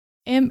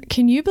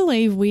Can you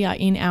believe we are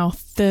in our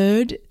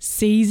 3rd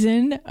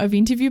season of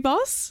Interview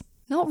Boss?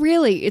 Not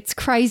really. It's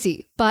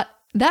crazy. But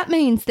that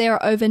means there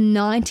are over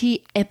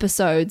 90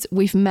 episodes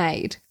we've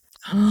made.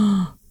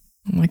 Oh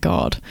my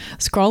God.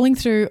 Scrolling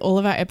through all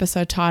of our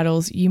episode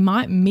titles, you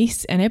might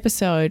miss an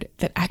episode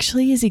that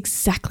actually is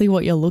exactly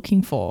what you're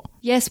looking for.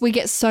 Yes, we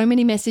get so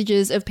many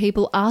messages of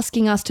people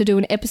asking us to do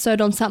an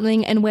episode on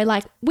something and we're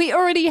like, we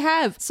already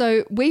have.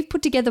 So we've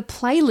put together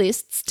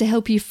playlists to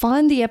help you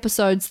find the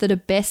episodes that are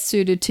best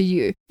suited to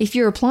you. If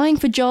you're applying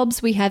for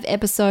jobs, we have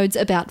episodes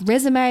about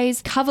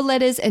resumes, cover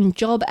letters, and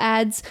job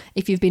ads.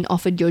 If you've been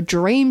offered your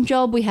dream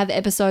job, we have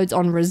episodes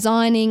on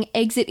resigning,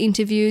 exit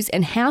interviews,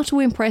 and how to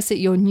impress at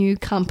your new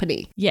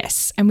company.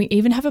 Yes, and we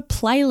even have a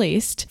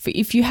playlist for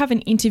if you have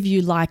an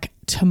interview like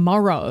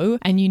tomorrow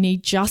and you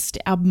need just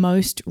our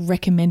most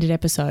recommended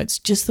episodes,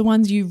 just the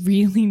ones you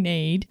really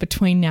need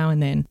between now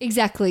and then.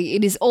 Exactly.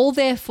 It is all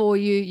there for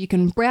you. You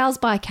can browse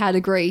by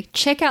category.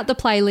 Check out the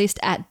playlist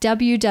at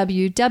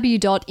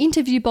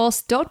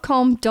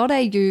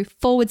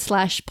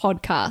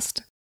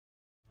www.interviewboss.com.au/podcast.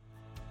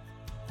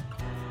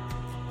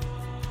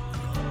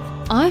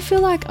 I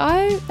feel like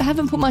I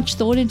haven't put much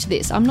thought into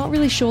this. I'm not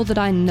really sure that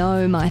I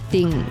know my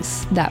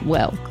things that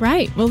well.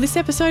 Great. Well, this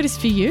episode is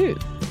for you.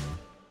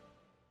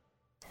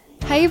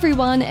 Hey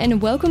everyone,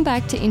 and welcome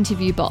back to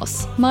Interview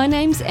Boss. My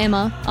name's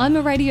Emma. I'm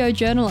a radio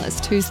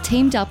journalist who's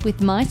teamed up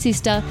with my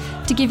sister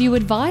to give you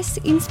advice,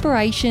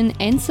 inspiration,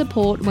 and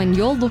support when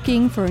you're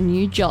looking for a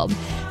new job.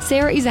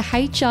 Sarah is a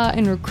HR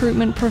and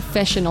recruitment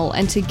professional,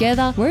 and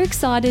together we're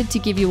excited to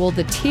give you all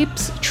the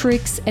tips,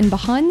 tricks, and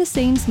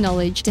behind-the-scenes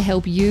knowledge to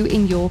help you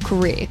in your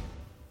career.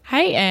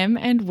 Hey, Em,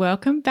 and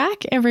welcome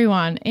back,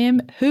 everyone.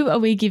 Em, who are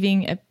we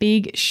giving a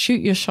big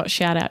shoot your shot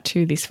shout out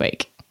to this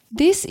week?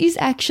 This is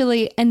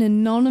actually an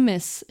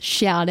anonymous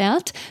shout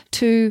out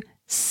to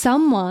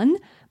someone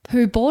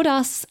who bought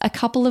us a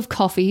couple of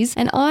coffees,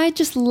 and I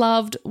just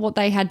loved what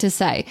they had to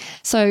say.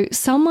 So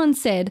someone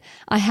said,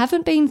 I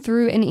haven't been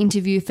through an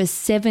interview for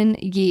 7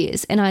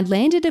 years and I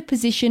landed a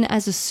position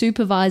as a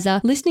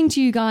supervisor listening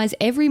to you guys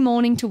every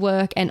morning to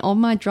work and on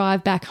my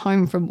drive back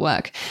home from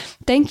work.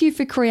 Thank you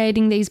for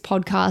creating these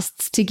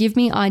podcasts to give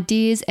me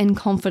ideas and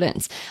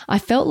confidence. I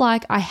felt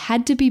like I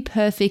had to be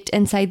perfect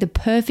and say the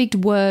perfect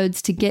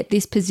words to get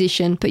this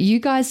position, but you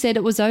guys said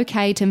it was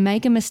okay to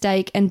make a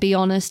mistake and be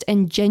honest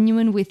and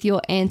genuine with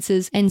your answers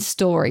and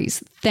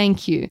stories.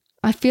 Thank you.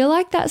 I feel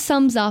like that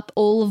sums up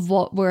all of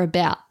what we're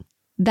about.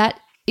 That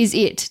is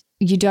it.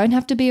 You don't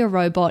have to be a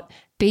robot.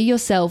 Be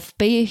yourself.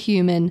 Be a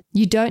human.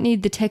 You don't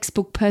need the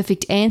textbook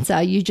perfect answer.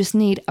 You just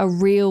need a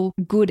real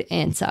good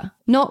answer.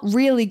 Not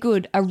really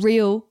good, a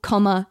real,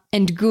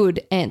 and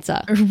good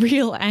answer. A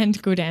real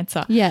and good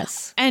answer.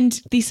 Yes.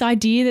 And this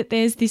idea that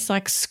there's this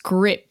like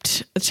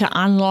script to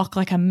unlock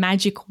like a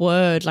magic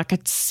word, like a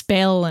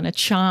spell and a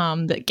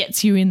charm that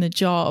gets you in the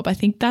job. I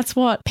think that's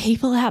what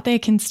people out there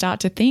can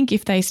start to think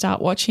if they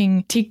start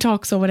watching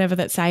TikToks or whatever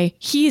that say,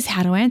 here's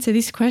how to answer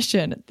this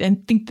question,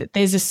 and think that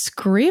there's a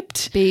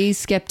script. Be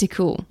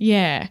skeptical.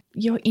 Yeah.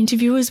 Your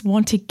interviewers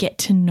want to get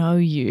to know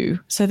you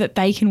so that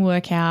they can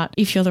work out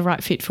if you're the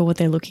right fit for what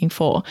they're looking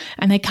for.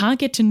 And they can't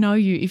get to know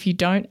you if you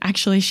don't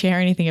actually share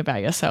anything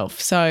about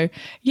yourself. So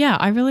yeah,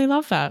 I really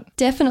love that.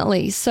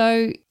 Definitely.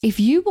 So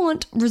if you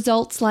want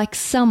results like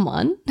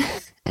someone...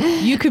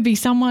 You could be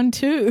someone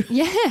too.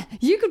 Yeah,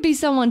 you could be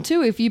someone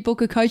too if you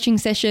book a coaching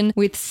session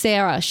with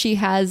Sarah. She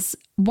has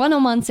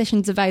one-on-one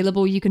sessions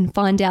available. You can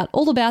find out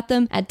all about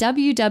them at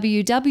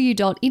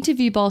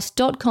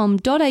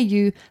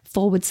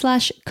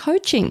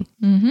www.interviewboss.com.au/coaching.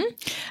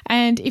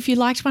 And if you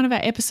liked one of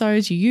our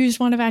episodes, you used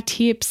one of our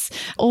tips,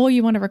 or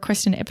you want to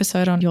request an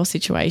episode on your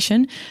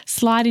situation,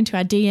 slide into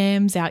our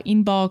DMs, our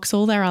inbox,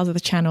 all our other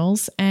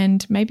channels,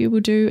 and maybe we'll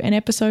do an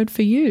episode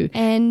for you.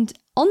 And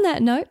on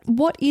that note,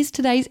 what is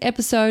today's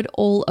episode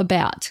all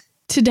about?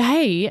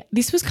 Today,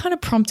 this was kind of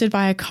prompted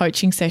by a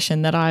coaching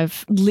session that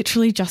I've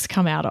literally just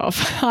come out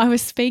of. I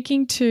was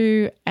speaking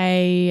to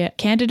a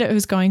candidate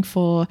who's going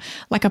for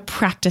like a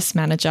practice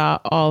manager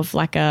of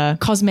like a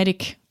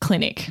cosmetic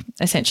clinic,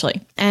 essentially.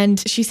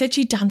 And she said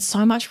she'd done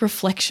so much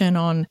reflection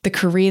on the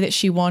career that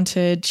she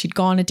wanted. She'd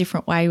gone a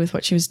different way with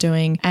what she was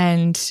doing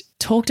and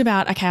talked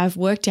about, okay, I've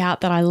worked out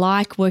that I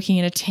like working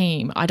in a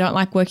team. I don't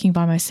like working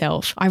by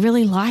myself. I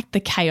really like the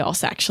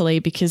chaos actually,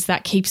 because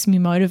that keeps me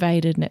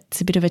motivated and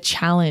it's a bit of a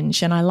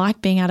challenge. And I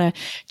like being able to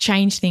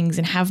change things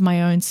and have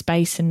my own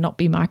space and not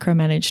be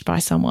micromanaged by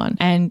someone.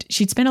 And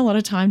she'd spent a lot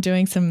of time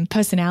doing some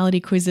personality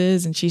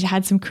quizzes and she'd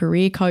had some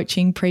career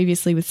coaching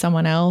previously with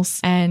someone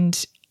else.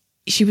 And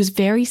she was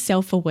very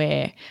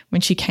self-aware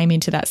when she came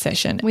into that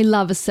session. We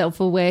love a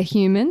self-aware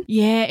human.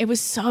 Yeah, it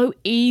was so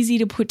easy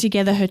to put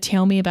together her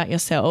tell me about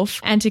yourself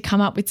and to come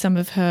up with some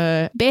of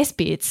her best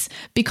bits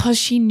because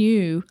she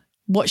knew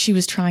what she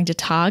was trying to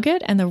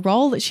target, and the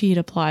role that she had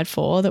applied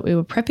for, that we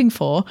were prepping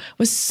for,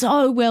 was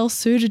so well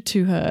suited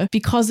to her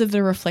because of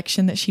the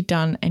reflection that she'd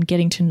done and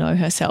getting to know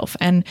herself.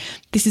 And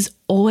this has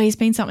always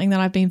been something that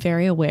I've been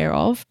very aware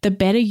of. The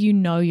better you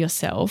know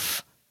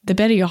yourself, the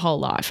better your whole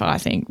life, I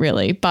think,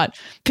 really. But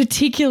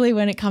particularly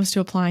when it comes to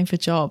applying for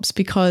jobs,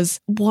 because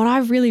what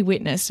I've really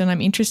witnessed, and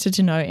I'm interested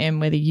to know, Em,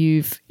 whether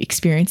you've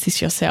experienced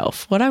this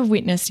yourself, what I've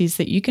witnessed is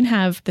that you can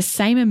have the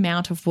same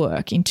amount of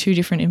work in two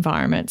different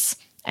environments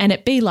and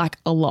it be like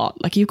a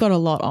lot, like you've got a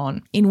lot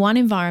on. In one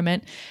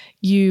environment,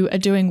 you are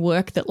doing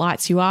work that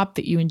lights you up,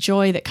 that you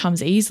enjoy, that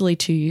comes easily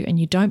to you, and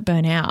you don't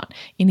burn out.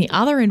 In the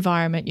other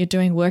environment, you're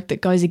doing work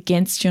that goes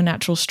against your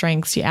natural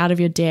strengths, you're out of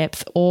your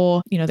depth,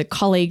 or, the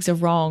colleagues are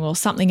wrong or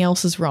something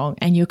else is wrong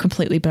and you're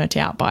completely burnt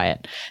out by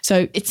it.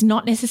 So it's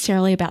not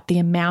necessarily about the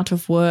amount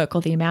of work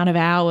or the amount of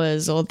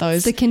hours or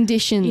those. The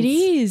conditions. It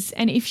is.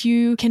 And if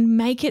you can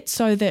make it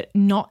so that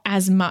not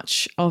as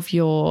much of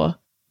your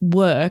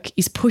work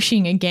is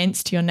pushing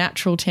against your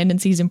natural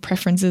tendencies and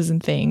preferences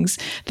and things,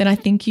 then I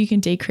think you can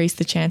decrease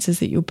the chances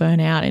that you'll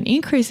burn out and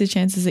increase the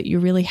chances that you're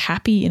really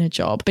happy in a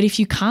job. But if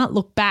you can't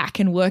look back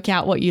and work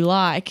out what you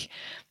like,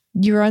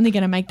 you're only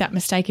going to make that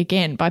mistake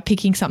again by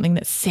picking something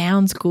that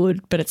sounds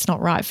good, but it's not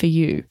right for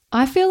you.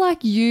 I feel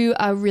like you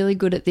are really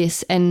good at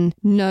this and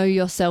know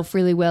yourself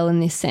really well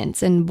in this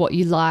sense and what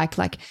you like.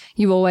 Like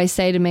you always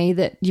say to me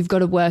that you've got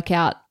to work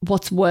out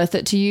what's worth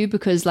it to you,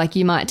 because like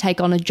you might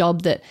take on a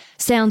job that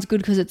sounds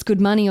good because it's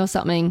good money or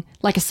something,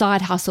 like a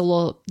side hustle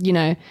or,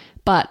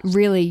 but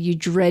really you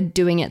dread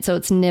doing it. So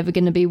it's never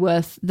going to be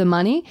worth the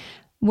money.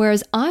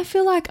 Whereas I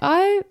feel like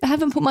I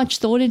haven't put much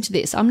thought into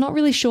this. I'm not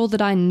really sure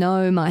that I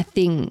know my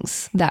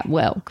things that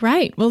well.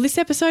 Great. Well, this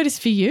episode is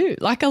for you.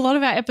 Like a lot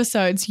of our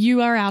episodes, you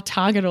are our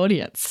target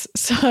audience.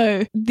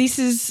 So this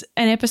is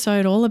an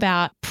episode all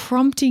about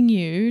prompting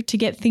you to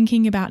get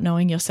thinking about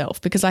knowing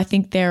yourself, because I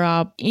think there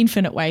are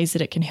infinite ways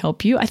that it can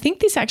help you. I think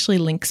this actually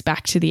links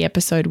back to the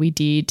episode we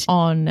did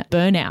on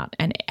burnout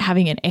and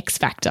having an X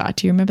factor.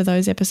 Do you remember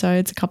those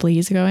episodes a couple of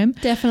years ago, Em?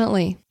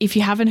 Definitely. If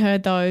you haven't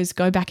heard those,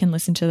 go back and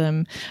listen to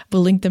them.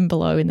 We'll link them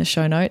below in the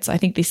show notes. I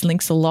think this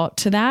links a lot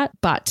to that,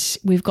 but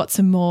we've got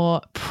some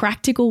more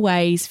practical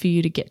ways for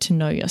you to get to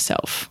know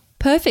yourself.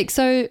 Perfect.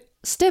 So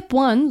step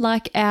one,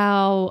 like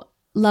our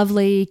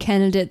lovely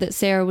candidate that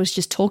Sarah was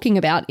just talking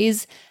about,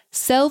 is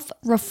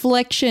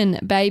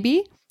self-reflection,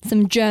 baby.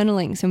 Some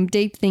journaling, some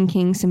deep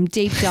thinking, some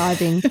deep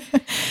diving.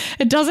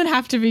 It doesn't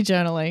have to be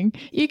journaling.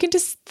 You can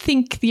just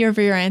think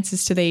over your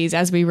answers to these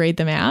as we read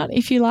them out,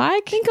 if you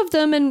like. Think of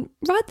them and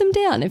write them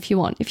down if you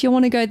want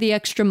to go the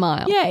extra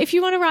mile. Yeah, if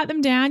you want to write them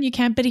down, you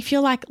can. But if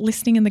you're like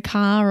listening in the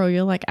car or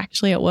you're like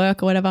actually at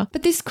work or whatever.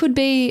 But this could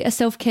be a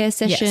self-care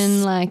session,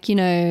 yes. Like,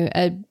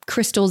 a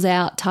crystals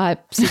out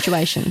type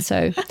situation.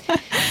 So...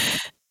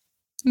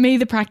 Me,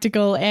 the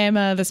practical,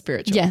 Emma, the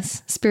spiritual.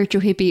 Yes,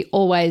 spiritual hippie,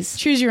 always.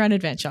 Choose your own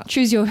adventure.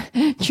 Choose your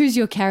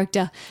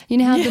character. You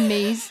know how the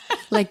me's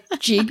like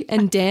jig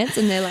and dance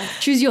and they're like,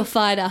 choose your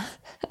fighter.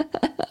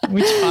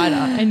 Which fighter?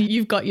 And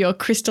you've got your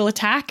crystal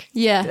attack.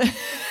 Yeah.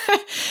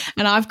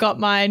 And I've got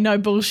my no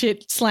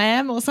bullshit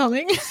slam or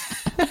something.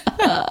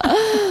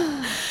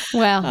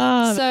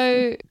 Wow.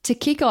 So to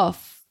kick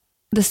off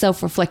the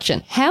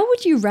self-reflection, how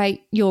would you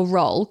rate your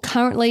role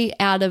currently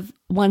out of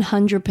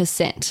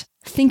 100%?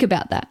 Think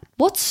about that.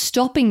 What's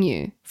stopping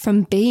you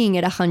from being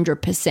at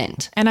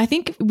 100%? And I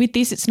think with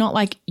this, it's not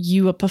like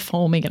you are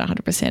performing at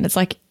 100%. It's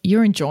like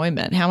your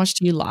enjoyment. How much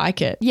do you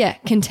like it? Yeah,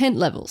 content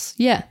levels.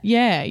 Yeah.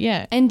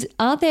 Yeah. And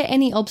are there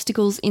any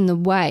obstacles in the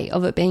way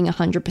of it being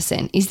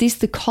 100%? Is this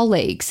the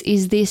colleagues?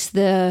 Is this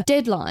the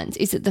deadlines?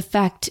 Is it the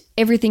fact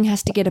everything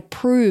has to get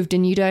approved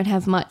and you don't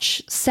have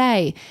much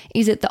say?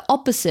 Is it the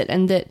opposite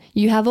and that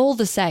you have all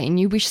the say and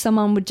you wish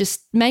someone would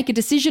just make a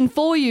decision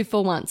for you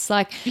for once?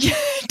 Like,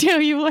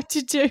 tell you what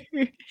to do.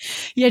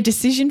 Yeah,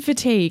 decision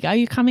fatigue. Are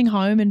you coming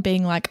home and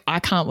being like, I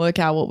can't work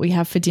out what we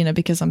have for dinner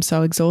because I'm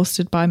so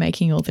exhausted by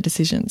making all the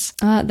decisions?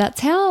 That's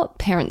how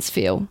parents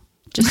feel.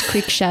 Just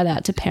quick shout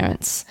out to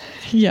parents.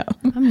 Yeah.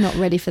 I'm not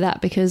ready for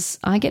that because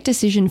I get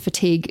decision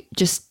fatigue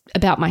just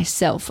about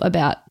myself,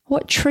 about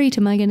what treat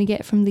am I going to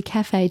get from the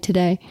cafe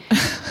today?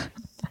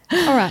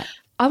 All right.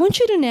 I want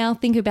you to now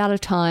think about a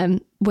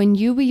time when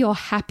you were your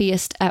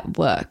happiest at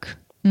work.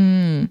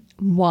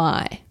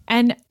 Why?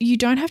 And you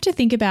don't have to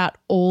think about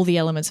all the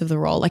elements of the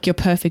role, like your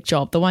perfect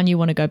job, the one you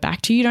want to go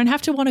back to. You don't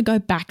have to want to go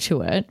back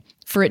to it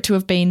for it to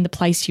have been the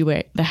place you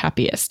were the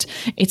happiest.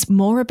 It's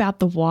more about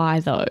the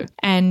why though.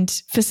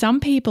 And for some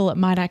people, it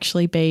might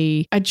actually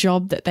be a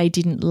job that they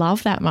didn't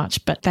love that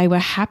much, but they were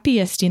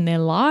happiest in their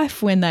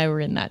life when they were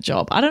in that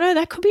job. I don't know,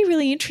 that could be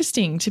really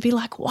interesting to be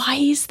like, why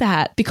is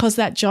that? Because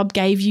that job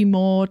gave you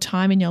more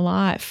time in your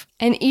life.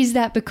 And is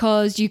that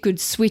because you could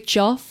switch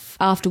off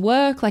after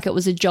work, like it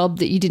was a job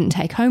that you didn't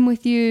take home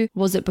with you?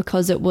 Was it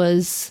because it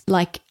was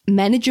like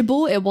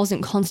manageable? It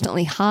wasn't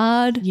constantly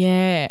hard?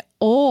 Yeah.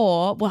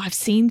 Or, well, I've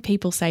seen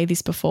people say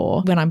this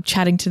before when I'm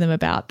chatting to them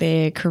about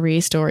their career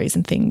stories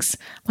and things.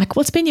 Like,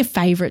 what's been your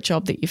favorite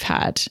job that you've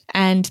had?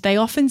 And they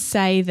often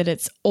say that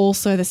it's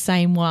also the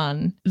same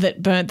one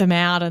that burnt them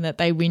out and that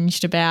they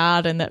whinged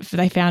about and that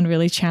they found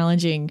really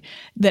challenging.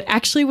 That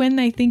actually when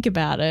they think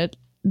about it,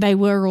 they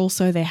were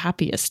also their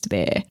happiest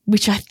there,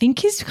 which I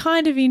think is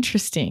kind of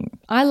interesting.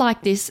 I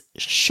like this.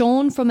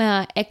 Sean from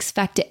our X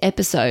Factor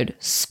episode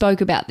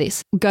spoke about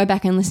this. Go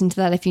back and listen to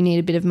that if you need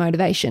a bit of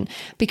motivation,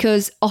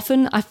 because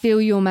often I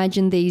feel you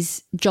imagine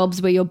these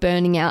jobs where you're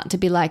burning out to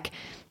be like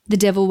the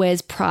Devil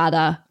Wears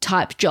Prada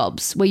type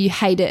jobs where you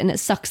hate it and it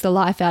sucks the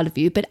life out of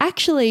you. But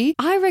actually,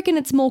 I reckon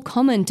it's more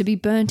common to be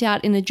burnt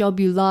out in a job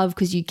you love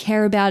because you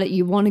care about it,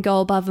 you want to go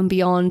above and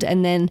beyond,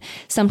 and then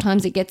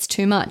sometimes it gets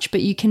too much.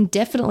 But you can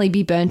definitely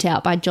be burnt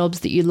out by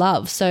jobs that you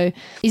love. So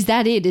is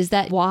that it? Is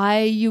that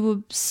why you were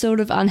sort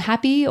of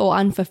unhappy or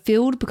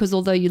unfulfilled? Because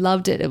although you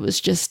loved it, it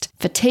was just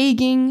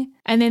fatiguing?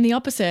 And then the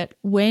opposite,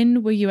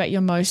 when were you at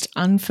your most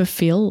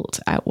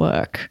unfulfilled at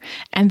work?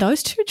 And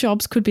those two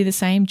jobs could be the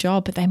same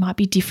job, but they might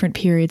be different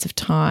periods of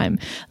time.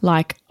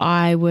 Like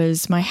I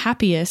was my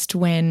happiest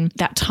when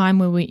that time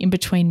when we were in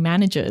between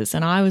managers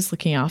and I was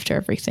looking after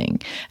everything.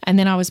 And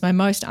then I was my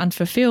most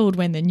unfulfilled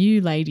when the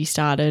new lady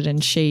started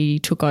and she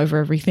took over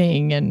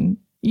everything. And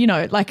you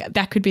know, like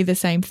that could be the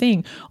same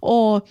thing.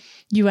 Or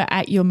you were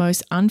at your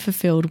most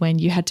unfulfilled when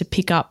you had to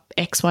pick up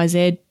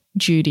XYZ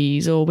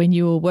duties, or when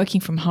you were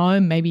working from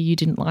home, maybe you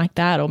didn't like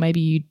that, or maybe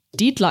you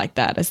did like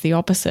that as the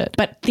opposite.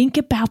 But think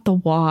about the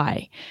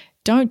why.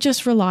 Don't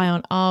just rely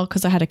on, oh,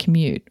 because I had a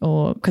commute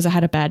or because I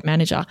had a bad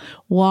manager.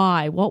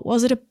 Why? What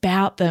was it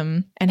about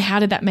them? And how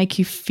did that make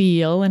you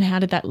feel? And how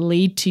did that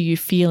lead to you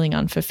feeling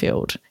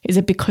unfulfilled? Is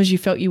it because you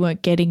felt you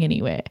weren't getting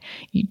anywhere?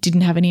 You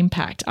didn't have an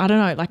impact? I don't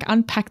know. Like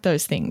unpack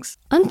those things.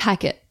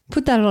 Unpack it.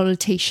 Put that on a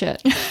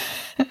t-shirt.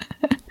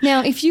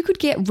 Now, if you could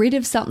get rid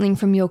of something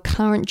from your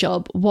current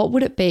job, what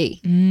would it be?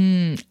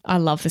 I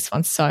love this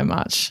one so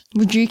much.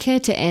 Would you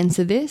care to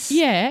answer this?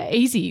 Yeah,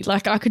 easy.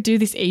 Like I could do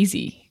this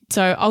easy.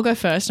 So I'll go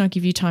first and I'll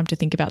give you time to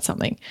think about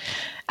something.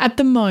 At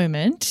the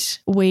moment,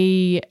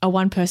 we are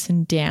one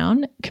person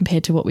down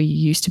compared to what we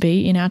used to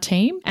be in our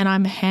team, and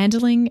I'm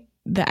handling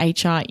the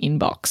HR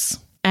inbox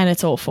and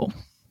it's awful.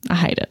 I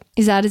hate it.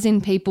 Is that as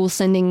in people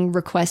sending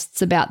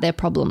requests about their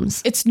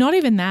problems? It's not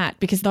even that,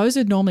 because those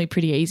are normally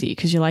pretty easy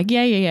because you're like,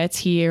 yeah, it's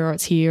here,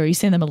 or you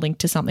send them a link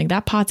to something.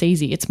 That part's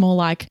easy. It's more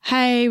like,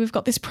 hey, we've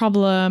got this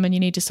problem and you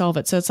need to solve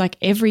it. So it's like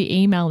every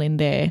email in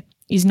there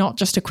is not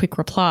just a quick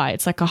reply.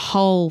 It's like a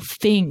whole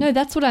thing. No,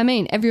 that's what I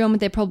mean. Everyone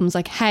with their problems,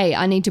 like, hey,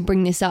 I need to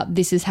bring this up.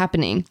 This is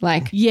happening.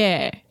 Like,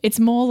 yeah, it's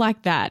more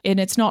like that. And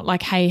it's not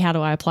like, hey, how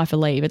do I apply for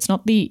leave? It's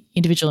not the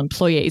individual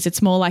employees.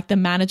 It's more like the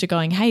manager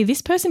going, hey,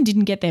 this person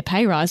didn't get their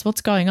pay rise. What's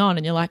going on?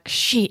 And you're like,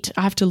 shit,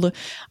 I have to look.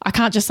 I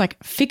can't just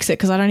like fix it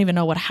because I don't even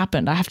know what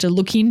happened. I have to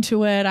look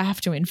into it. I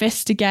have to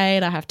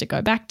investigate. I have to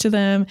go back to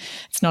them.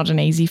 It's not an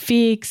easy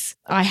fix.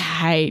 I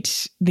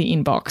hate the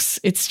inbox.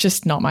 It's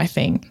just not my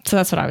thing. So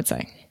that's what I would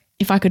say.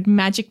 If I could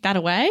magic that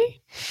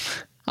away,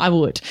 I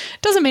would.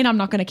 Doesn't mean I'm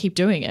not going to keep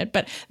doing it,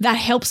 but that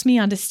helps me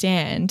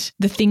understand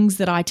the things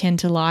that I tend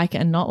to like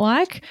and not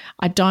like.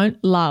 I don't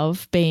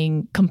love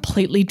being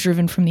completely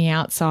driven from the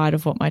outside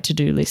of what my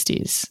to-do list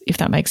is, if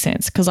that makes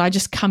sense, because I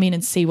just come in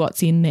and see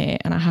what's in there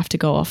and I have to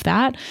go off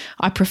that.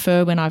 I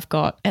prefer when I've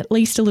got at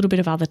least a little bit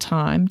of other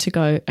time to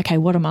go, okay,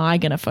 what am I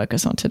going to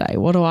focus on today?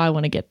 What do I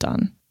want to get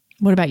done?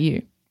 What about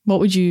you?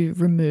 What would you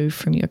remove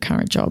from your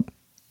current job?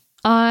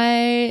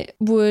 I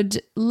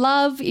would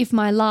love if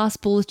my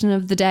last bulletin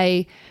of the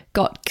day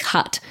got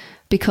cut,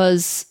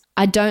 because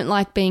I don't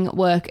like being at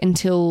work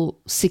until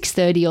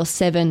 6:30 or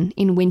 7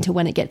 in winter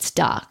when it gets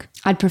dark.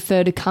 I'd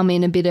prefer to come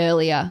in a bit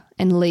earlier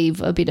and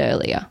leave a bit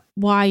earlier.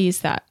 Why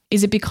is that?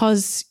 Is it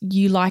because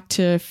you like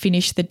to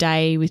finish the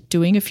day with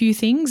doing a few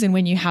things, and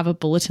when you have a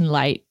bulletin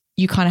late,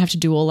 you kind of have to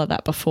do all of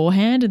that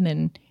beforehand and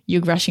then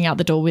you're rushing out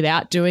the door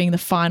without doing the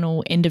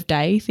final end of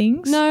day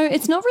things? No,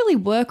 it's not really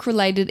work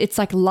related. It's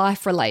like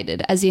life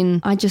related, as in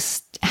I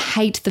just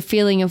hate the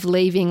feeling of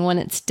leaving when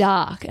it's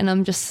dark, and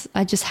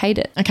I just hate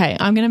it. Okay,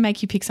 I'm going to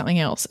make you pick something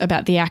else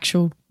about the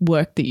actual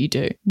work that you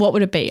do. What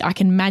would it be? I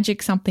can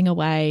magic something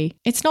away.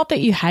 It's not that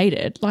you hate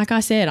it. Like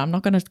I said, I'm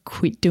not going to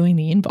quit doing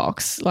the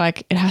inbox.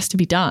 Like it has to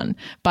be done,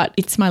 but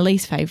it's my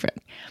least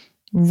favorite.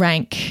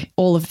 Rank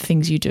all of the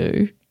things you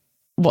do.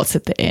 What's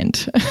at the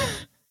end?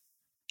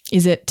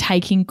 Is it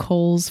taking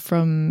calls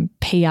from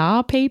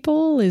PR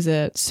people? Is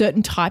it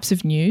certain types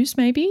of news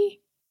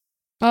maybe?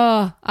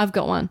 Oh, I've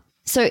got one.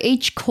 So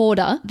each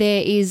quarter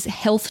there is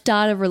health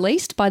data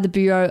released by the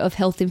Bureau of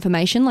Health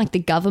Information, like the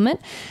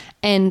government.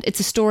 And it's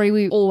a story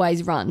we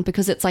always run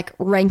because it's like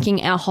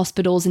ranking our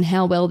hospitals and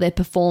how well they're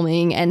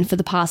performing. And for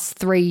the past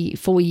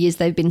 3-4 years,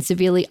 they've been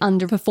severely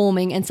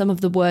underperforming and some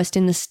of the worst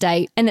in the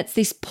state. And it's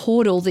this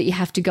portal that you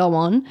have to go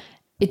on.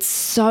 It's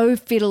so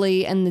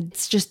fiddly and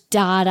it's just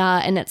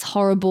data and it's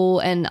horrible,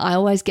 and I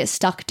always get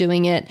stuck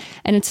doing it,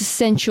 and it's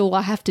essential.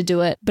 I have to do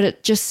it, but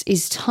it just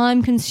is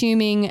time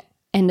consuming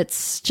and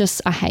it's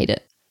just, I hate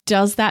it.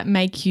 Does that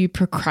make you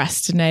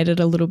procrastinate it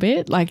a little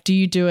bit? Like, do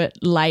you do it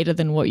later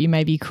than what you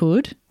maybe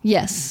could?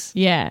 Yes.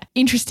 Yeah.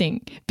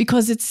 Interesting,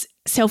 because it's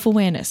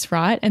self-awareness,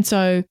 right? And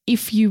so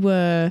if you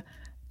were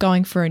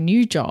going for a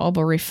new job,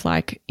 or if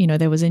like, you know,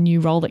 there was a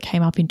new role that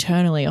came up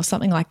internally or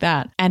something like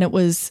that, and it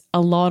was a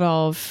lot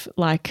of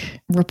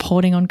like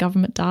reporting on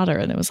government data,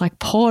 and there was like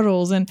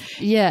portals and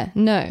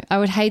no, I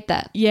would hate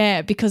that.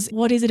 yeah, because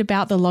what is it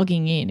about the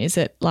logging in? Is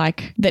it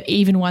like that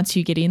even once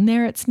you get in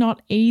there, it's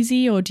not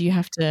easy, or do you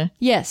have to?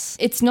 Yes,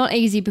 it's not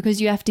easy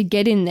because you have to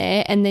get in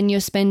there and then you're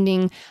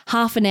spending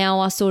half an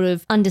hour sort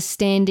of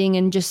understanding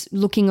and just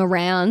looking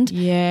around.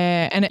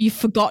 Yeah, and you've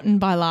forgotten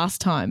by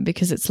last time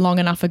because it's long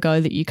enough ago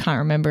that you can't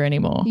remember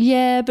anymore.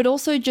 Yeah, but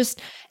also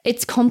just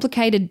it's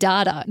complicated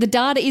data. The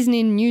data isn't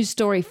in news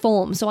story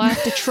form, so I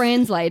have to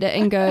translate it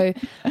and go,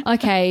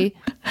 okay,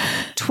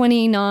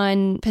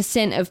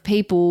 29% of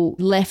people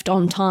left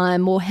on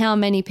time, or how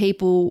many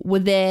people were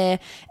there.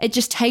 It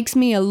just takes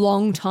me a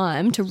long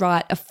time to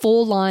write a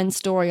 4-line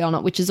story on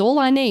it, which is all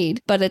I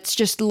need, but it's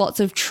just lots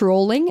of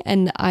trawling,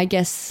 and I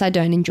guess I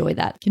don't enjoy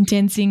that.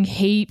 Condensing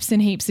heaps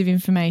and heaps of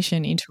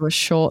information into a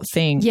short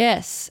thing.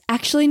 Yes.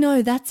 Actually,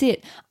 no, that's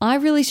it. I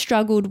really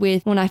struggled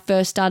with, when I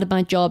first started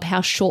my job,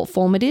 how short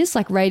form it is.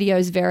 Like radio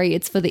is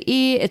it's for the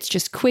ear, it's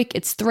just quick,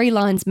 it's 3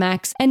 lines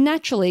max. And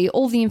naturally,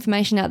 all the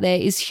information out there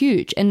is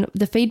huge. And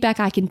the feedback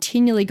I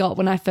continually got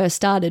when I first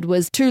started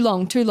was too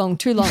long, too long,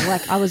 too long.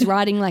 Like I was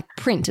writing like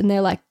print, and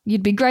they're like,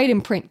 you'd be great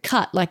in print,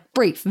 cut, like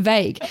brief,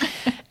 vague.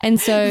 And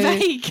so,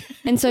 Vague.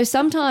 And so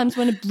sometimes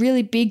when a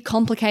really big,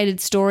 complicated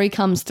story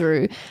comes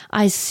through,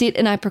 I sit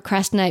and I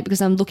procrastinate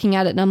because I'm looking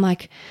at it and I'm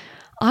like,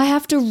 I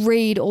have to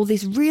read all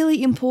these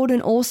really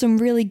important, awesome,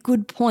 really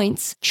good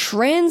points,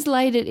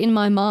 translate it in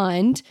my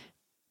mind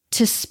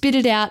to spit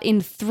it out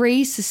in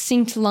 3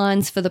 succinct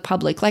lines for the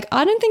public. Like,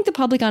 I don't think the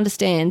public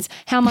understands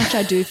how much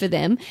I do for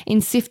them in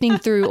sifting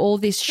through all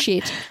this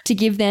shit to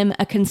give them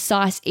a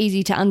concise,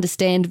 easy to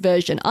understand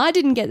version. I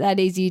didn't get that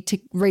easy to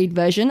read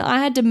version. I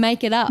had to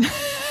make it up.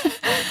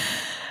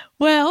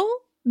 Well,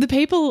 the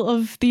people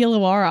of the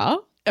Illawarra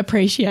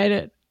appreciate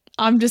it.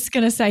 I'm just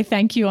going to say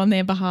thank you on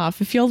their behalf.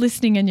 If you're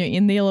listening and you're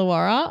in the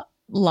Illawarra,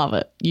 love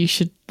it. You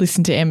should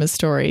listen to Emma's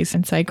stories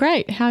and say,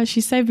 great, how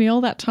she saved me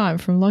all that time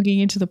from logging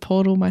into the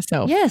portal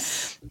myself.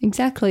 Yes,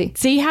 exactly.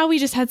 See how we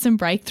just had some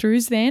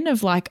breakthroughs then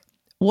of like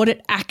what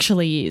it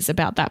actually is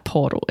about that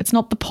portal. It's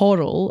not the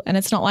portal, and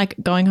it's not like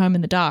going home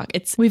in the dark.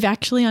 We've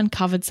actually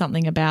uncovered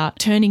something about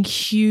turning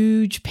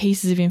huge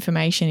pieces of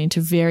information into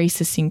very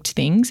succinct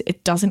things.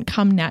 It doesn't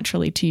come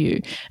naturally to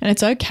you. And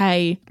it's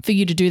okay for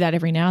you to do that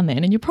every now and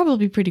then, and you're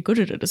probably pretty good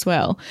at it as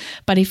well.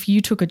 But if you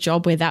took a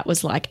job where that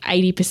was like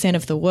 80%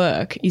 of the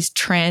work is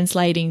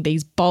translating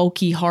these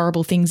bulky,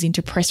 horrible things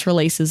into press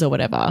releases or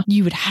whatever,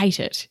 you would hate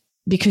it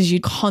because you're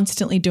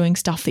constantly doing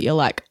stuff that you're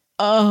like,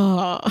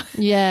 oh.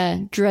 Yeah,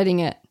 dreading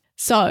it.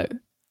 So,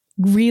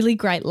 really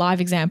great live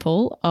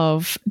example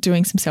of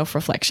doing some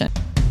self-reflection.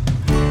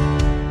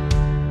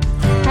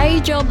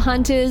 Hey job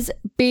hunters,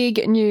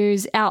 big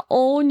news. Our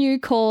all-new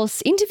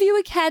course, Interview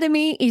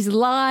Academy, is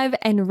live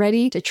and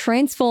ready to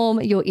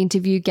transform your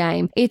interview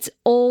game. It's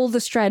all the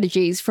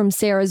strategies from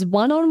Sarah's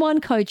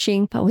one-on-one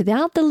coaching, but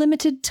without the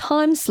limited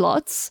time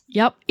slots.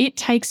 Yep, it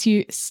takes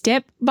you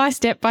step by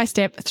step by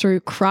step through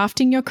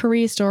crafting your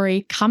career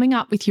story, coming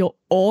up with your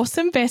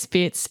awesome best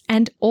bits,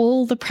 and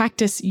all the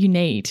practice you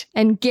need.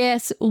 And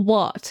guess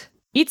what?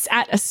 It's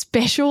at a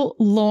special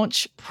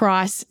launch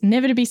price,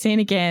 never to be seen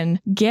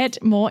again.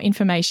 Get more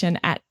information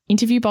at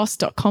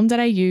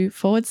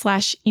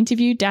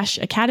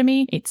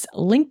interviewboss.com.au/interview-academy. It's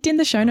linked in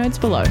the show notes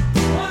below.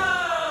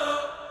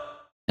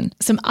 And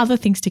some other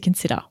things to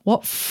consider.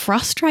 What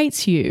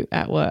frustrates you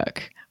at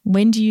work?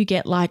 When do you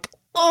get like,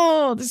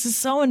 oh, this is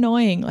so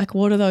annoying? Like,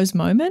 what are those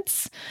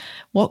moments?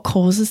 What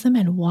causes them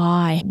and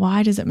why?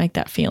 Why does it make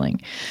that feeling?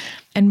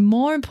 And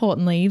more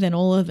importantly than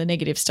all of the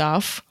negative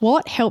stuff,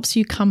 what helps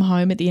you come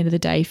home at the end of the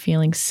day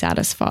feeling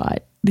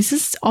satisfied? This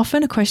is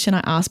often a question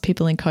I ask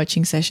people in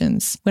coaching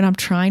sessions when I'm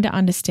trying to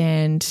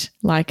understand,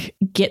 like,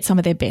 get some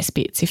of their best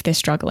bits if they're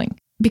struggling.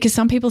 Because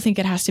some people think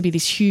it has to be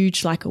this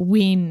huge, like,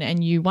 win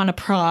and you won a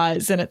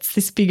prize and it's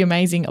this big,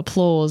 amazing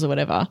applause or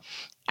whatever.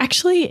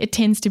 Actually, it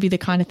tends to be the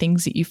kind of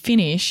things that you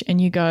finish and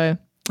you go,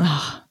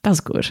 oh, that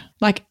was good.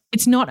 Like,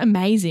 it's not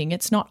amazing.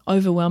 It's not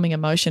overwhelming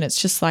emotion.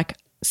 It's just like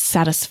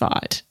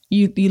satisfied.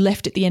 You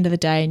left at the end of the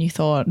day and you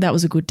thought, that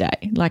was a good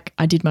day. Like,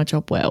 I did my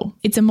job well.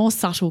 It's a more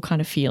subtle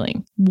kind of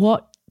feeling.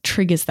 What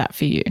triggers that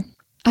for you?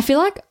 I feel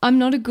like I'm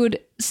not a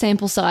good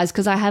sample size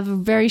because I have a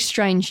very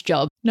strange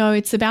job. No,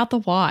 it's about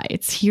the why.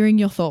 It's hearing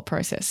your thought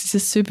process. This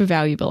is super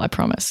valuable, I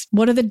promise.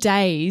 What are the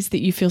days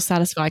that you feel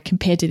satisfied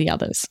compared to the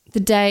others?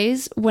 The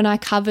days when I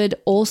covered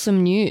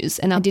awesome news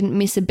and I didn't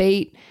miss a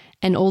beat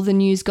and all the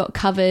news got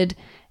covered,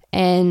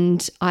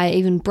 and I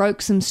even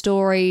broke some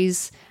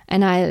stories,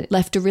 and I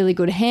left a really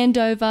good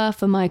handover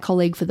for my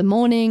colleague for the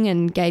morning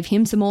and gave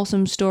him some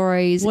awesome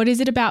stories. What is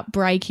it about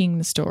breaking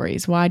the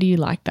stories? Why do you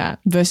like that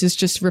versus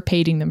just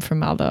repeating them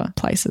from other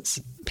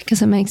places?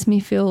 Because it makes me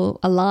feel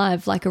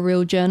alive, like a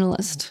real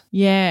journalist.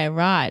 Yeah,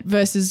 right.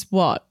 Versus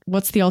what?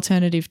 What's the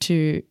alternative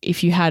to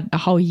if you had a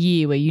whole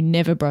year where you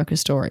never broke a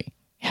story?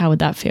 How would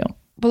that feel?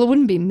 Well, it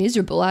wouldn't be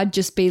miserable. I'd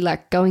just be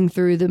like going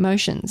through the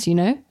motions, you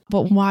know?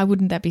 But why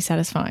wouldn't that be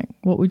satisfying?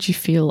 What would you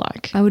feel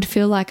like? I would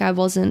feel like I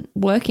wasn't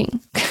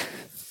working.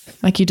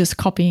 Like you're just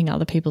copying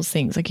other people's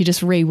things, like you're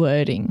just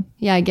rewording.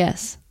 Yeah, I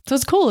guess. So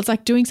it's cool. It's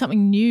like doing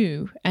something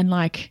new and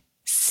like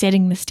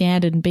setting the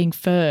standard and being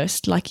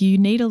first. Like you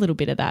need a little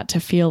bit of that to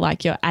feel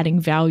like you're adding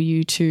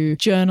value to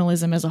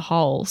journalism as a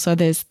whole. So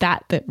there's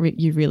that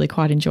you really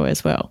quite enjoy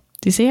as well.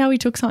 Do you see how we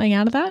took something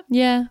out of that?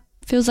 Yeah,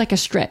 feels like a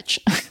stretch.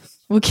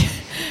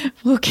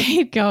 We'll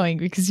keep going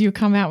because you'll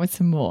come out with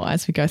some more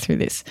as we go through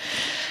this.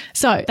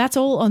 So that's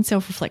all on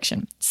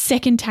self-reflection.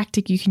 Second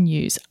tactic you can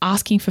use,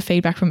 asking for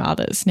feedback from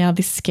others. Now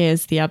this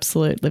scares the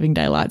absolute living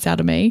daylights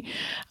out of me,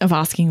 of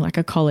asking like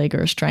a colleague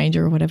or a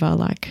stranger or whatever,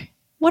 like,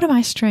 what are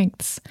my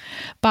strengths?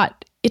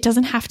 But it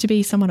doesn't have to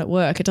be someone at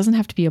work. It doesn't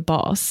have to be a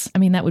boss. I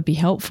mean, that would be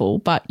helpful,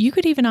 but you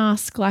could even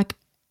ask like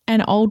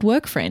an old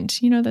work friend,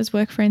 you know, those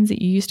work friends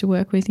that you used to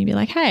work with, and you'd be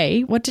like,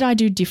 hey, what did I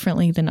do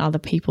differently than other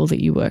people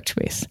that you worked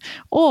with?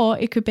 Or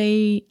it could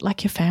be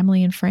like your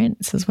family and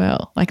friends as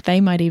well. Like they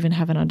might even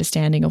have an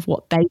understanding of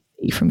what they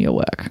see from your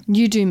work.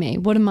 You do me.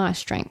 What are my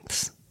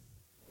strengths?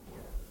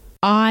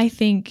 I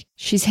think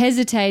she's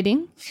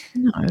hesitating.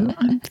 No,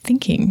 I'm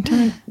thinking.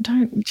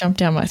 Don't jump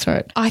down my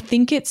throat. I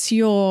think it's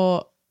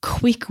your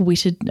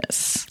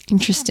quick-wittedness.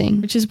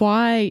 Interesting. Which is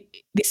why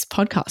this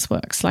podcast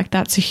works. Like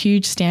that's a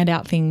huge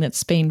standout thing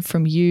that's been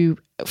from you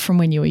from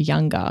when you were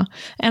younger.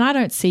 And I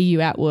don't see you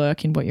at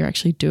work in what you're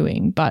actually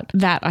doing, but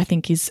that I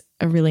think is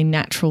a really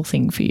natural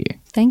thing for you.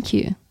 Thank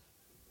you.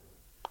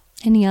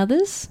 Any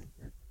others?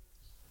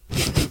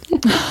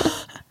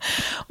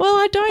 Well,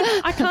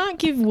 I can't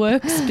give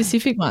work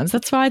specific ones.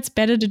 That's why it's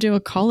better to do a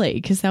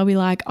colleague, because they'll be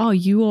like, oh,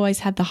 you always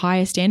had the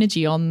highest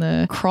energy on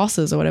the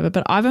crosses or whatever,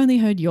 but I've only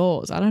heard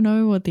yours. I don't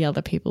know what the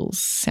other people's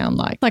sound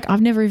like. Like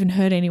I've never even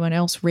heard anyone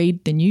else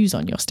read the news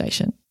on your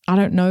station. I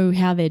don't know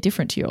how they're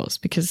different to yours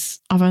because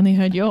I've only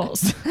heard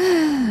yours.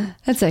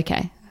 That's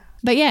okay.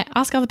 But yeah,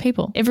 ask other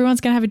people.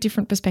 Everyone's going to have a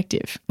different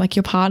perspective. Like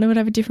your partner would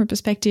have a different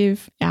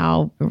perspective.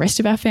 The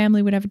rest of our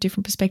family would have a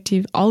different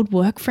perspective. Old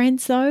work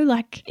friends though,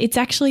 like it's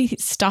actually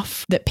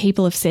stuff that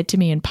people have said to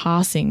me in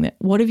passing that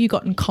what have you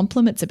gotten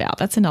compliments about?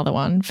 That's another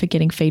one for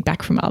getting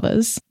feedback from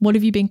others. What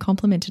have you been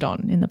complimented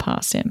on in the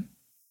past, Em?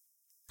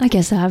 I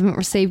guess I haven't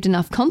received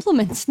enough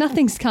compliments.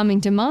 Nothing's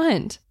coming to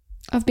mind.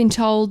 I've been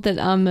told that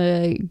I'm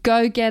a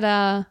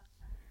go-getter,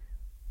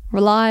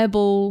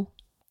 reliable.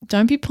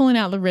 Don't be pulling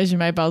out the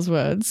resume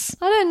buzzwords.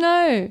 I don't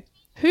know.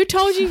 Who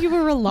told you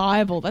were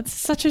reliable? That's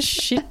such a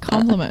shit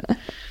compliment.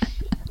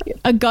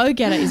 A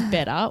go-getter is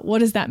better. What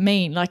does that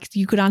mean? Like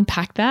you could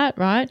unpack that,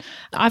 right?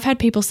 I've had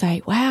people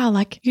say, wow,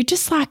 like you're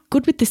just like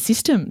good with the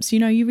systems. You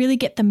know, you really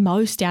get the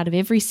most out of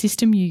every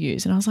system you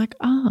use. And I was like,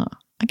 I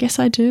guess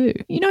I do.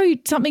 You know,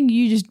 something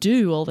you just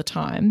do all the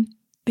time,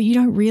 but you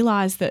don't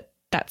realize that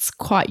that's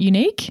quite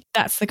unique.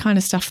 That's the kind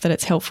of stuff that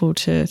it's helpful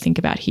to think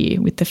about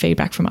here with the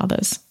feedback from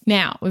others.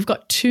 Now, we've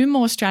got two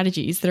more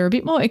strategies that are a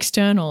bit more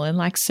external and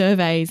like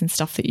surveys and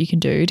stuff that you can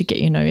do to get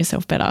you to know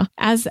yourself better.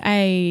 As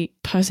a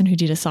person who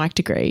did a psych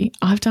degree,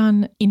 I've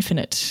done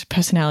infinite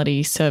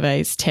personality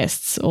surveys,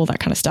 tests, all that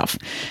kind of stuff.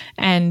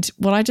 And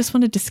what I just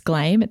want to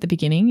disclaim at the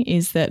beginning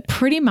is that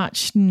pretty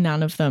much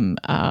none of them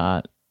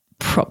are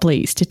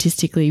properly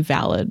statistically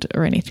valid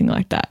or anything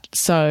like that.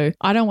 So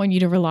I don't want you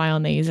to rely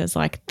on these as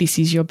like, this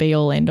is your be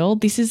all end all.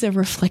 This is a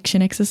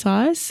reflection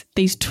exercise.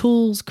 These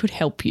tools could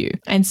help you.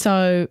 And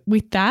so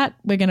with that,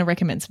 we're going to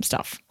recommend some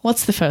stuff.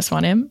 What's the first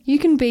one, Em? You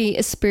can be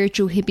a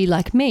spiritual hippie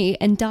like me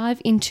and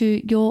dive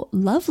into your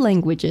love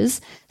languages.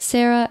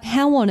 Sarah,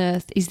 how on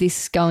earth is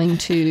this going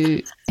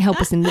to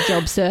help us in the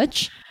job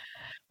search?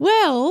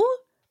 Well,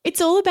 it's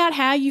all about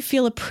how you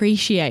feel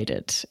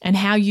appreciated and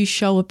how you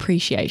show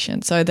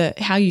appreciation. So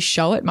how you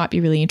show it might be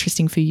really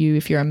interesting for you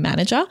if you're a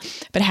manager,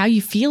 but how you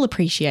feel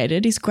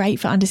appreciated is great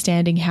for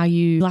understanding how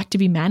you like to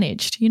be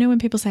managed. You know, when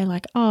people say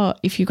like, oh,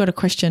 if you've got a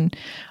question,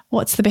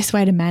 what's the best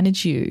way to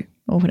manage you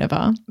or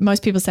whatever?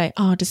 Most people say,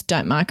 oh, just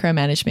don't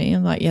micromanage me.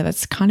 I'm like, yeah,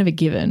 that's kind of a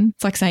given.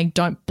 It's like saying,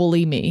 don't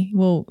bully me.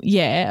 Well,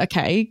 yeah,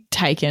 okay,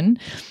 taken.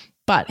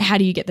 But how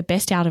do you get the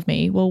best out of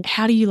me? Well,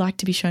 how do you like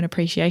to be shown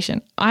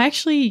appreciation? I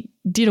actually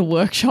did a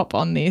workshop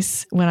on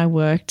this when I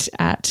worked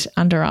at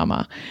Under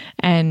Armour,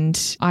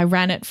 and I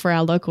ran it for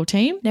our local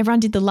team. Everyone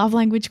did the love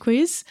language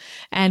quiz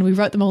and we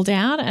wrote them all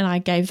down, and I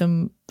gave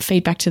them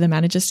feedback to the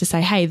managers to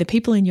say, hey, the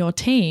people in your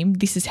team,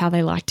 this is how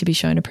they like to be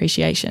shown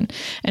appreciation.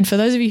 And for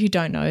those of you who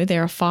don't know,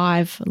 there are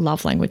 5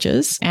 love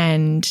languages,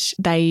 and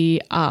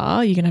they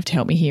are, you're going to have to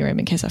help me here, Em,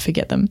 in case I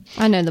forget them.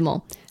 I know them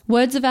all.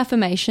 Words of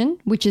affirmation,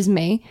 which is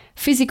me,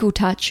 physical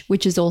touch,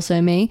 which is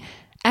also me,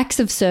 acts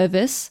of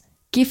service,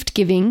 gift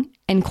giving,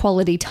 and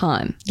quality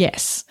time.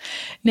 Yes.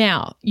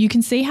 Now, you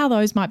can see how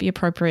those might be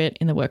appropriate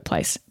in the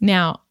workplace.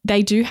 Now,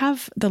 they do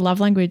have the love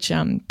language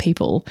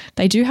people,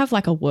 they do have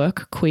like a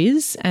work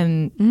quiz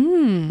and,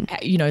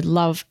 you know,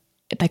 love.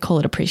 They call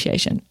it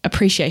appreciation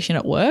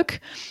at work.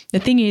 The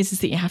thing is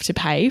that you have to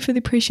pay for the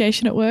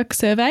appreciation at work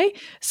survey.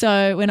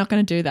 So we're not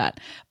going to do that.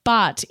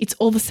 but it's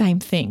all the same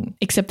thing,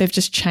 except they've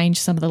just changed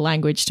some of the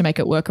language to make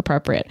it work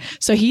appropriate.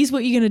 So here's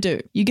what you're going to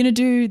do. You're going to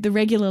do the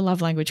regular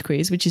love language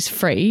quiz, which is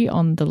free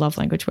on the Love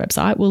Language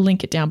website. We'll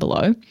link it down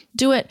below.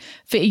 Do it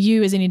for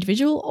you as an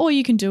individual, or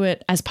you can do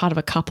it as part of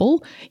a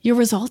couple. Your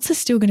results are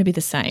still going to be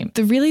the same.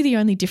 The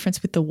only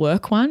difference with the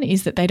work one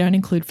is that they don't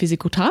include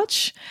physical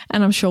touch,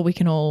 and I'm sure we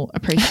can all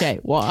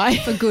appreciate why.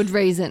 For good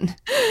reason.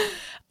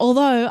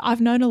 Although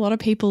I've known a lot of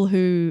people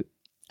who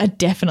are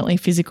definitely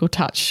physical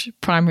touch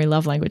primary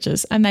love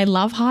languages, and they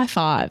love high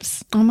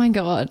fives. Oh my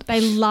God.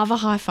 They love a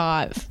high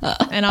five.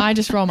 And I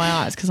just roll my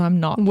eyes because I'm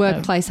not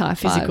workplace high five.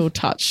 Physical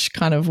touch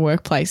kind of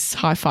workplace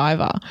high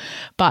fiver.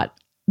 But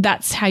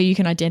that's how you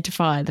can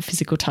identify the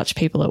physical touch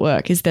people at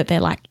work, is that they're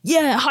like,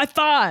 yeah, high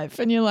five.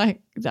 And you're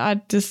like,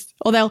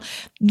 or they'll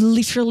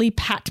literally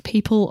pat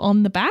people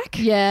on the back.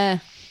 Yeah,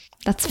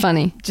 that's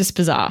funny. Just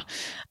bizarre.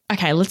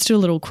 Okay, let's do a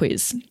little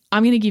quiz.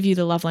 I'm going to give you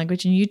the love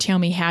language and you tell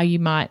me how you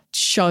might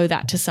show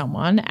that to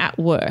someone at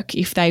work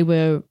if they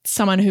were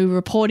someone who were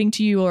reporting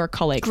to you or a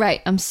colleague.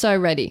 Great. I'm so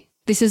ready.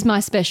 This is my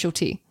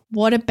specialty.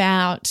 What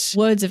about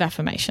words of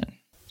affirmation?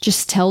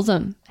 Just tell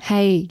them,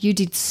 hey, you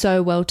did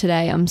so well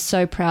today. I'm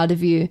so proud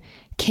of you.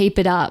 Keep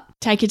it up.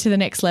 Take it to the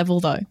next level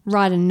though.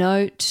 Write a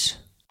note.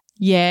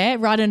 Yeah,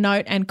 write a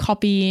note and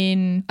copy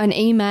in an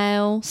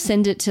email,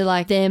 send it to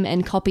like them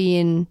and copy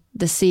in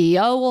the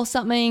CEO or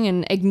something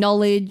and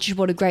acknowledge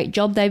what a great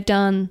job they've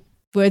done.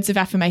 Words of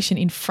affirmation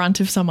in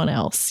front of someone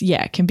else,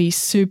 yeah, can be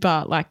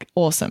super like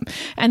awesome.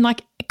 And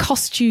like it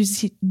costs you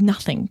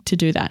nothing to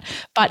do that.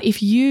 But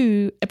if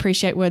you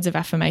appreciate words of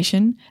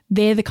affirmation,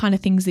 they're the kind of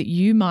things that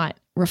you might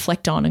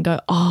reflect on and go,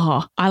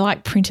 oh, I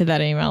like printed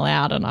that email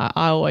out and I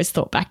always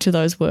thought back to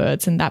those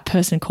words and that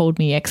person called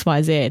me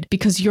XYZ,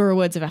 because you're a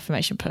words of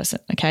affirmation person,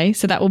 okay?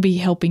 So that will be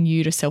helping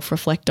you to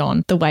self-reflect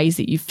on the ways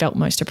that you've felt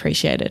most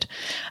appreciated.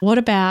 What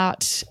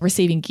about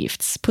receiving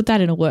gifts? Put that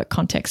in a work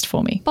context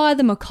for me. Buy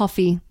them a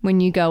coffee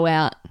when you go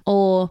out,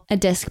 or a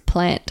desk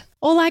plant.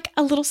 Or like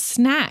a little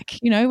snack,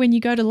 when you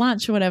go to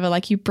lunch or whatever,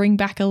 like you bring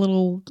back a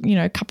little,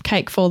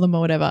 cupcake for them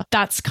or whatever.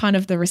 That's kind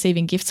of the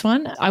receiving gifts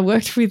one. I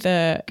worked with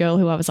a girl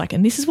who I was like,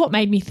 and this is what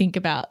made me think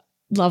about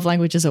love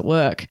languages at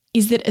work,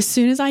 is that as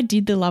soon as I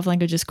did the love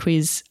languages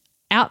quiz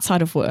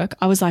outside of work,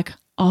 I was like,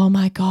 oh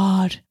my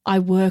God, I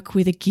work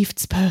with a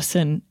gifts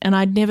person. And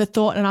I'd never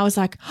thought, and I was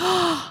like,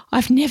 oh,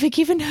 I've never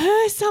given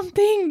her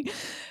something.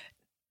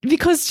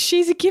 Because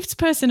she's a gifts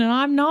person and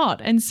I'm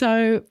not. And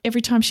so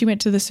every time she went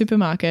to the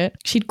supermarket,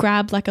 she'd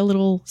grab like a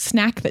little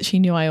snack that she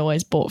knew I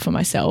always bought for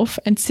myself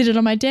and sit it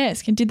on my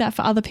desk, and did that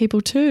for other people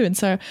too. And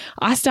so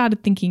I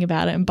started thinking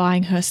about it and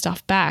buying her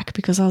stuff back,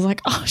 because I was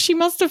like, oh, she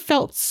must have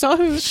felt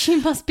so she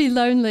must be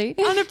lonely,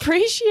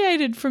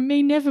 unappreciated from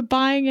me never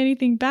buying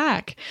anything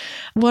back.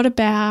 What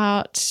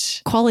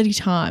about quality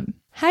time?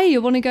 Hey,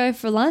 you want to go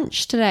for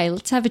lunch today?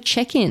 Let's have a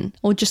check-in,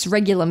 or just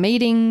regular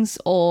meetings,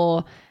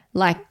 or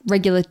like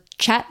regular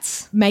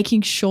chats.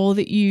 Making sure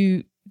that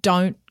you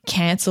don't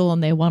cancel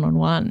on their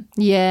one-on-one.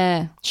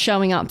 Yeah,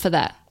 showing up for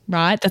that.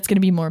 Right? That's going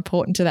to be more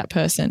important to that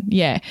person.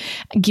 Yeah.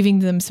 Giving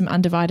them some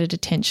undivided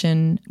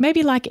attention,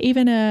 maybe like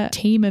even a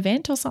team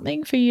event or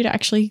something for you to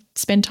actually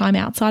spend time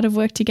outside of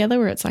work together,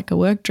 where it's like a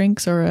work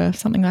drinks or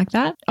something like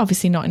that.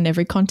 Obviously not in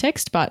every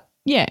context, but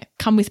yeah,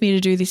 come with me to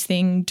do this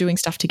thing, doing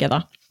stuff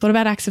together. What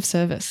about acts of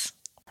service?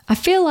 I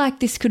feel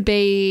like this could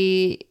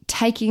be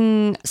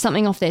taking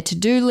something off their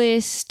to-do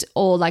list,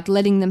 or like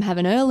letting them have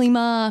an early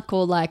mark,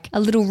 or like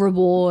a little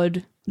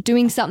reward,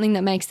 doing something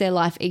that makes their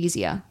life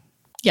easier.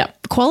 Yeah.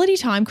 Quality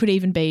time could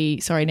even be,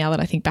 sorry, now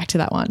that I think back to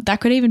that one, that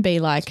could even be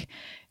like,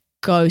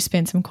 go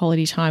spend some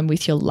quality time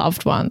with your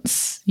loved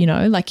ones,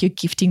 like you're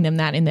gifting them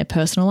that in their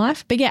personal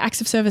life. But yeah,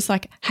 acts of service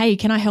like, hey,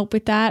 can I help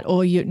with that?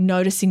 Or you're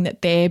noticing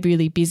that they're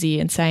really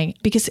busy and saying,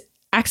 because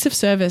acts of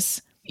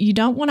service, you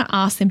don't want to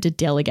ask them to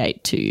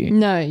delegate to you.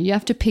 No, you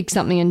have to pick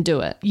something and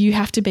do it. You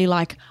have to be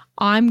like,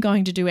 I'm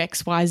going to do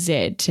X, Y,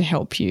 Z to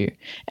help you,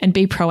 and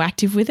be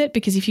proactive with it.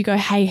 Because if you go,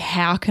 hey,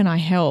 how can I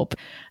help?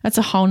 That's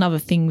a whole nother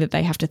thing that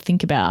they have to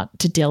think about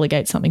to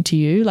delegate something to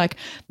you. Like,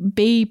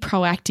 be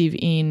proactive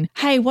in,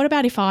 hey, what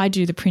about if I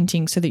do the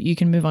printing so that you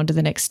can move on to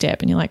the next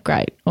step? And you're like,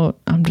 great. Or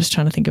I'm just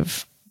trying to think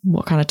of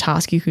what kind of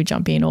task you could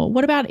jump in. Or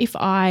what about if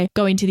I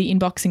go into the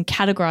inbox and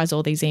categorize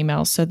all these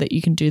emails so that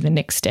you can do the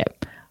next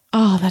step?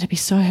 Oh, that'd be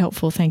so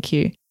helpful. Thank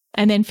you.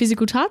 And then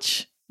physical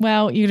touch.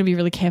 Well, you're going to be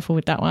really careful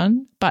with that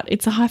one, but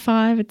it's a high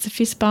five. It's a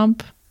fist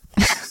bump.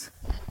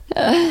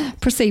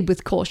 Proceed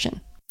with caution.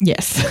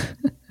 Yes.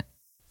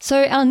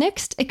 So our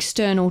next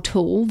external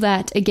tool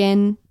that,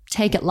 again,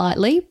 take it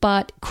lightly,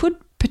 but could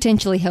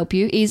potentially help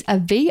you, is a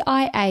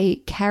VIA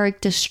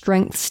character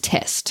strengths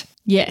test.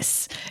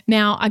 Yes.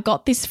 Now, I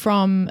got this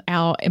from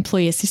our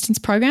employee assistance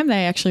program.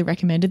 They actually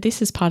recommended this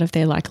as part of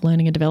their like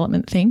learning and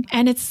development thing.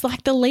 And it's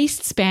like the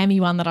least spammy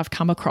one that I've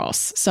come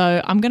across.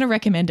 So I'm going to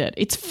recommend it.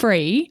 It's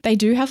free. They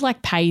do have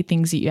like paid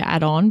things that you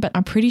add on, but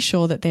I'm pretty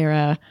sure that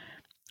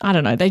I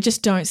don't know, they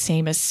just don't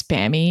seem as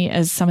spammy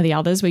as some of the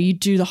others where you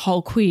do the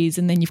whole quiz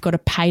and then you've got to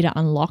pay to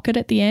unlock it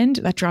at the end.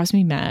 That drives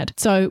me mad.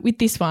 So with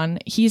this one,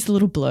 here's the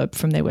little blurb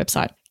from their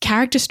website.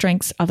 Character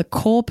strengths are the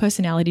core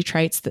personality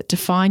traits that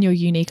define your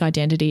unique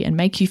identity and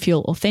make you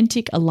feel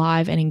authentic,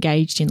 alive, and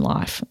engaged in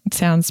life. It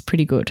sounds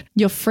pretty good.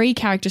 Your free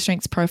character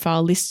strengths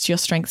profile lists your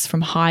strengths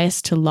from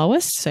highest to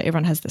lowest, so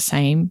everyone has the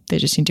same, they're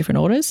just in different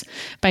orders,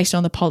 based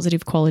on the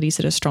positive qualities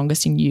that are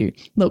strongest in you.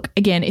 Look,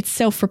 again, it's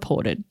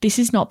self-reported. This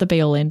is not the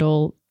be-all,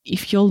 end-all.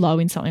 If you're low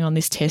in something on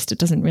this test, it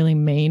doesn't really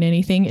mean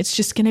anything. It's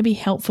just going to be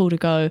helpful to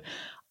go,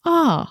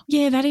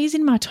 yeah, that is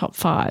in my top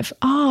 5.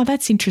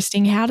 That's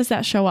interesting. How does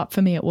that show up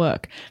for me at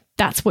work?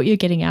 That's what you're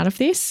getting out of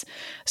this.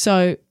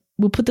 So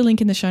we'll put the link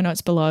in the show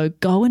notes below.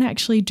 Go and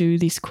actually do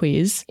this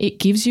quiz. It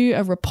gives you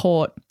a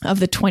report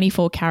of the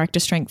 24 character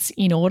strengths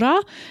in order,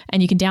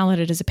 and you can download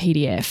it as a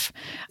PDF.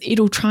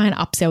 It'll try and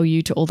upsell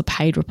you to all the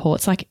paid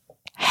reports, like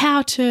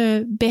how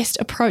to best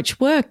approach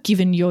work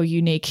given your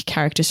unique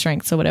character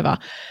strengths or whatever.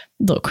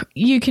 Look,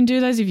 you can do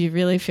those if you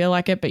really feel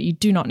like it, but you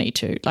do not need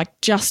to. Like,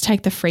 just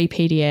take the free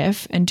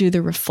PDF and do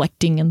the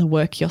reflecting and the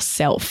work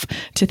yourself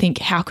to think,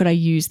 how could I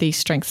use these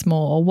strengths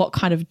more? Or what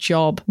kind of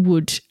job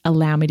would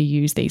allow me to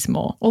use these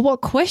more? Or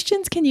what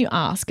questions can you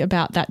ask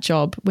about that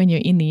job when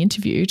you're in the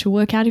interview to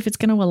work out if it's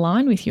going to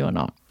align with you or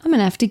not? I'm going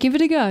to have to give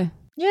it a go.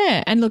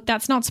 Yeah. And look,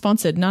 that's not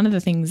sponsored. None of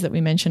the things that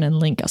we mention and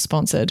link are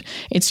sponsored.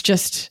 It's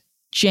just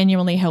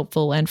genuinely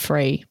helpful and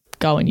free.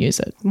 Go and use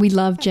it. We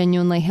love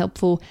genuinely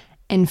helpful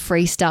and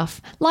free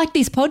stuff like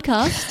this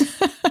podcast.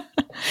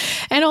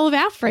 And all of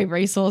our free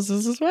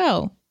resources as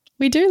well.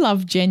 We do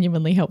love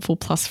genuinely helpful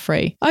plus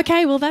free.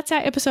 Okay, well, that's our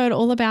episode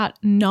all about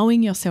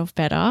knowing yourself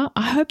better.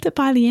 I hope that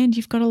by the end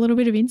you've got a little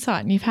bit of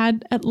insight and you've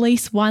had at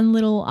least one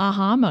little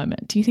aha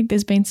moment. Do you think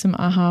there's been some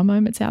aha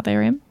moments out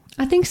there, Em?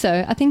 I think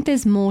so. I think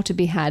there's more to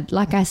be had.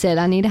 Like I said,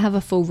 I need to have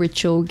a full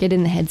ritual, get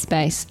in the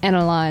headspace,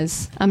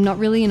 analyse. I'm not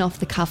really an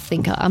off-the-cuff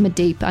thinker. I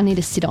need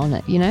to sit on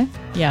it, you know?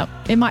 Yeah.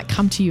 It might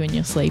come to you in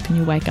your sleep and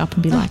you wake up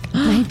and be like,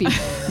 maybe.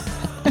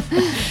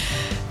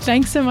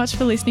 Thanks so much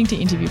for listening to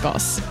Interview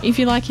Boss. If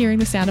you like hearing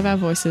the sound of our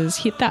voices,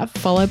 hit that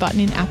follow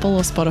button in Apple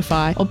or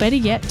Spotify, or better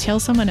yet,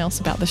 tell someone else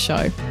about the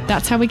show.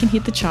 That's how we can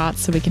hit the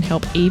charts so we can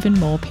help even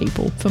more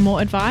people. For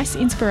more advice,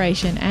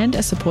 inspiration, and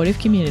a supportive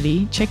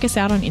community, check us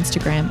out on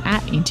Instagram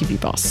at Interview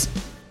Boss.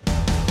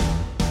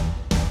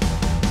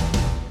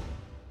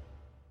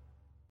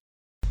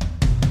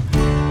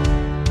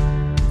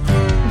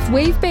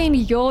 We've been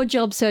your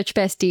job search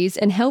besties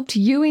and helped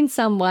you in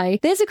some way.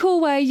 There's a cool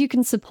way you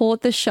can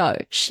support the show.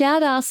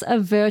 Shout us a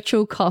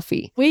virtual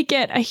coffee. We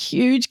get a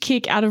huge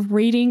kick out of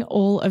reading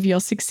all of your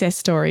success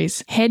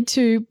stories. Head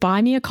to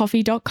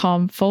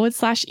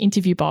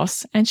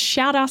buymeacoffee.com/interviewboss and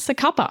shout us a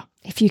cuppa.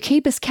 If you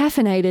keep us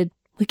caffeinated,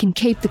 we can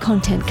keep the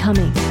content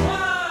coming.